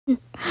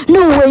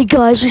No way,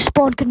 guys, we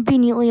spawned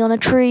conveniently on a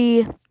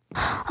tree.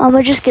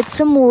 I'ma just get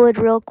some wood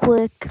real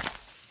quick.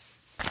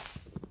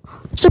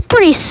 It's a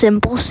pretty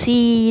simple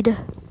seed.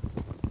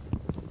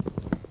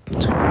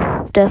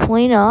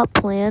 Definitely not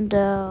planned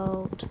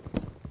out.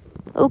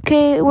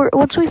 Okay,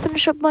 once we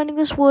finish up mining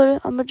this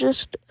wood, oh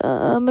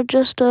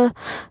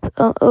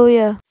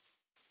yeah.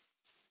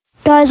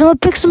 Guys, I'm gonna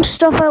pick some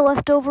stuff I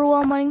left over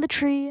while mining the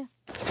tree.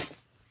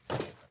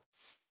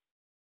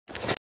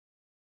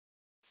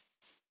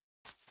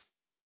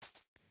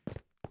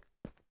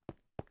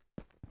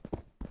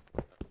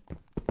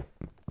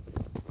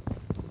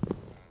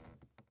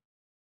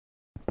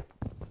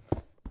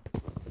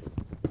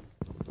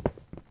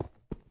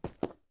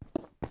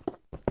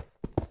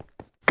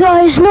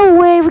 Guys, no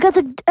way, we got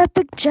the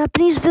epic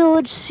Japanese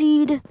village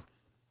seed.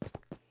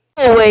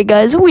 No way,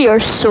 guys, we are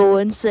so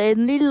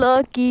insanely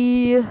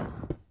lucky.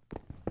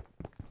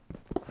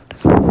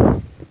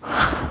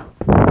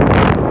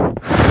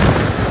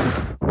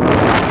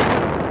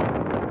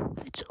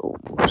 It's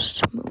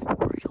almost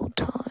Memorial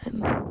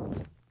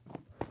time.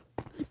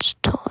 It's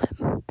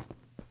time.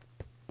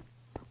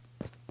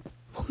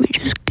 Let me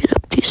just get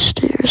up these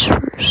stairs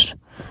first,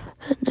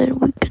 and then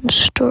we can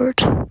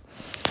start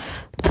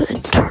the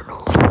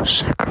internal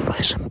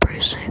sacrifice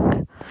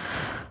embracing.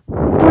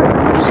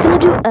 We're just gonna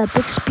do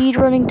epic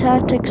speedrunning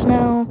tactics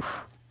now.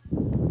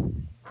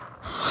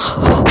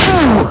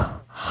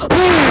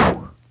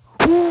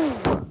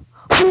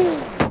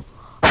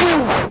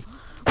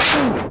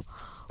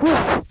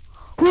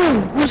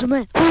 Who's a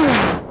man?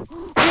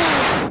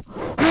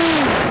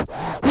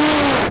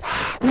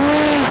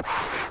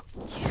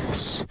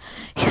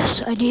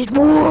 Yes, I need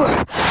more.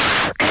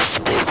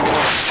 Give me more.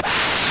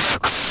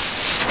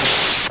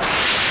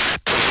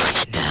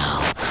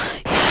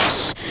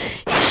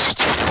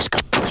 It's almost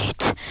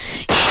complete.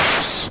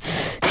 Yes.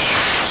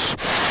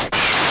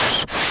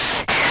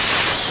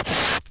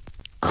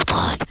 Come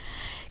on.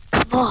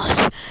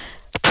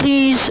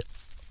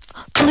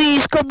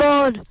 Please, come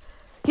on.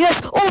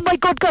 Yes, oh my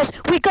god, guys,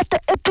 we got the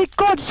epic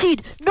god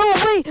seed. No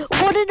way,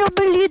 1 in a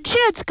million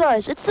chance,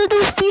 guys. It's the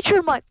new feature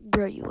in my...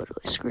 Bro, you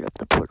literally screwed up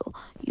the portal.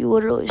 You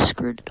literally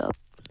screwed it up.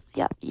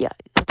 Yeah,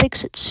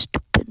 fix it,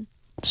 stupid.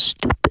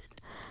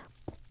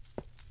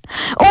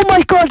 Oh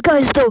my god,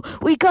 guys, though,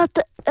 we got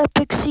the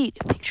epic seed.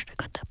 Make sure to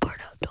cut that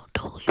part out.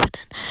 Don't leave it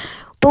in.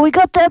 But we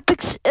got the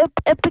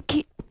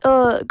epic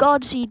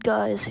god seed,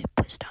 guys.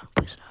 Place it down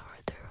right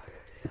there.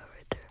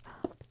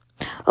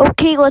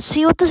 Okay, let's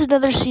see what this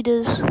nether seed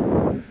is.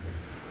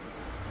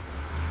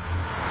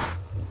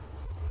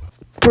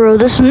 Bro,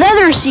 this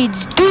nether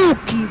seed's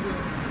dookie.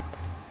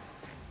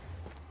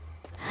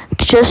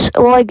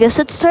 Well, I guess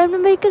it's time to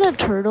make it a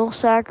turtle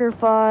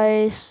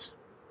sacrifice.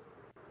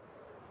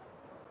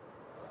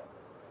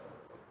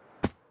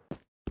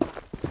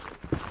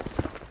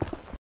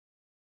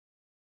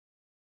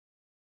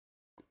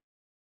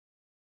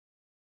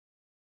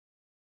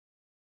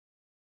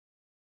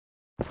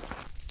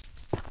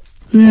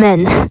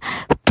 Men.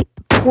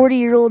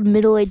 40-year-old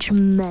middle-aged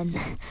men.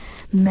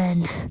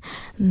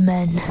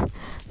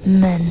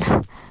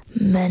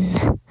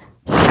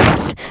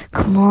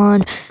 Come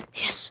on.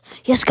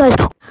 Yes, guys.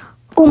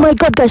 Oh my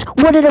god, guys.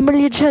 1 in a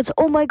million chance.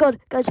 Oh my god,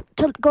 guys.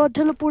 God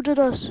teleported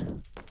us.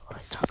 Oh,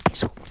 it's on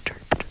peaceful. Turn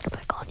it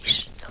back on.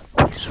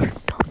 You're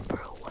dumb,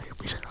 bro. Why did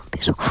we set on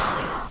peaceful?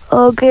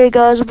 Okay,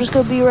 guys. I'm just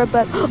gonna be right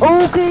back.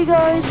 Okay,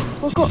 guys.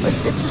 Look,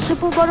 it's a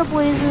simple amount of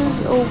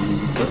blazes. Oh,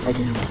 I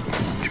didn't.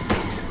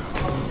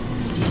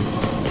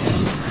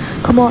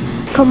 Come on.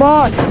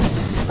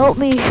 Help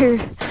me here.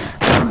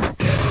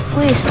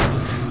 Please,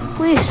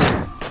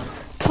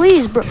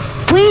 bro.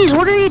 Please,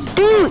 what are you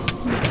doing?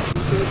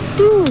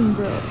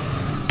 Bro?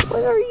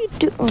 What are you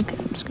doing? Okay,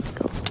 I'm just gonna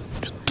go.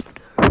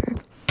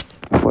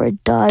 Before I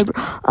die, bro.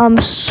 I'm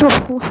so...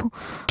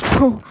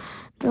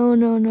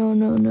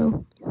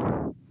 No.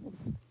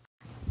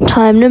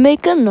 Time to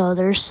make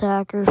another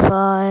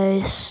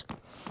sacrifice.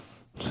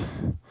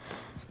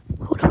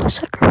 Who do I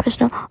sacrifice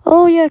now?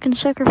 Oh, yeah, I can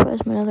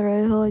sacrifice my other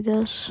eye-hole, I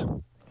guess.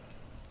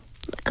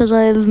 Because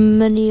I have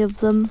many of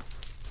them,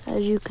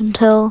 as you can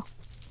tell.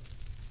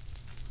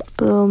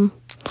 Boom.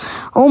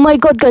 Oh my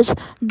god, guys.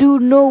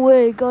 Dude, no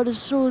way. God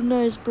is so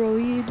nice, bro.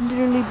 He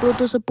literally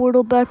built us a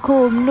portal back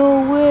home.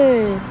 No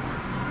way.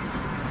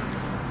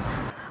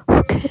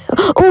 Okay.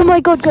 Oh my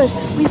god, guys.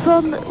 We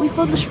found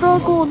the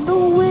stronghold.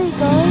 No way,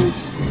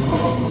 guys.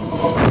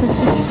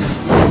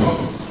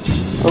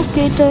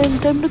 Okay,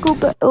 time to go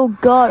back. Oh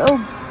god.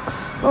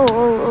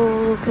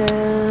 Oh,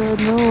 okay.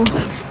 No.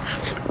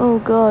 Oh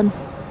god.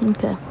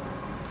 Okay.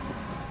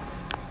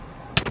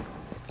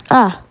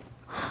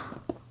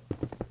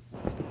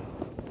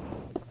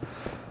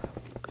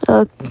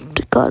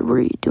 God, what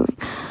are you doing?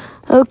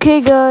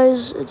 Okay,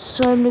 guys, it's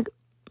time to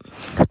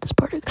cut this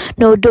part.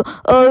 No,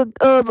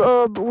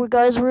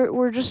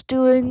 we're just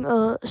doing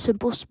a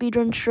simple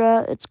speedrun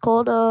strat. It's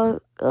called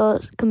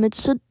commit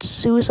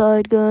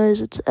suicide, guys.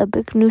 It's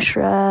epic new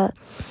strat.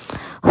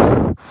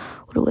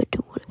 What do I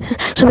do?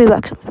 Send me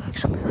back.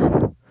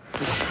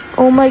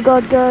 Oh my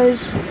god,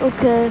 guys.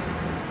 Okay.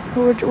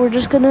 We're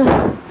just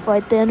gonna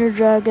fight the Ender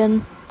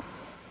Dragon.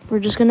 We're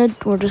just gonna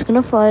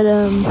fight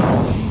him.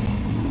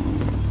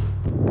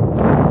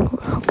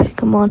 Okay,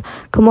 come on.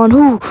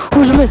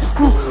 Who's the man?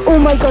 Who? Oh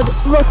my god,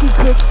 lucky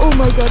crit. Oh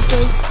my god,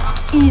 guys.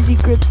 Easy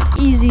crit.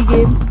 Easy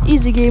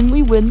game.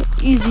 We win.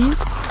 Easy.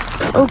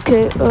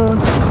 Okay,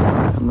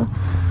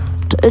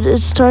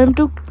 it's time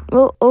to,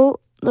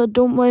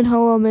 don't mind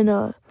how I'm in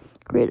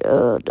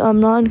I'm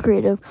not in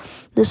creative.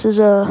 This is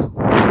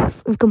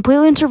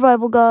completely in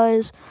survival,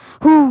 guys.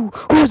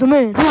 Who's the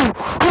man?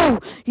 Who?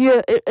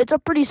 Yeah, it's a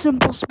pretty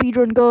simple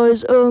speedrun,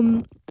 guys.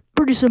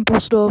 Pretty simple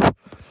stuff.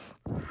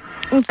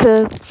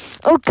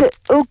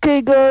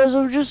 Okay, guys.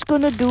 I'm just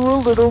gonna do a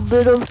little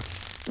bit of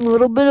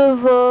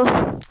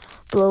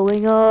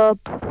blowing up.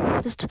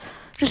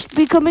 Just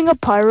becoming a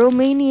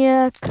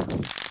pyromaniac.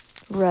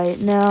 Right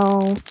now,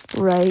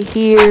 right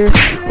here,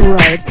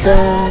 right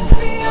then.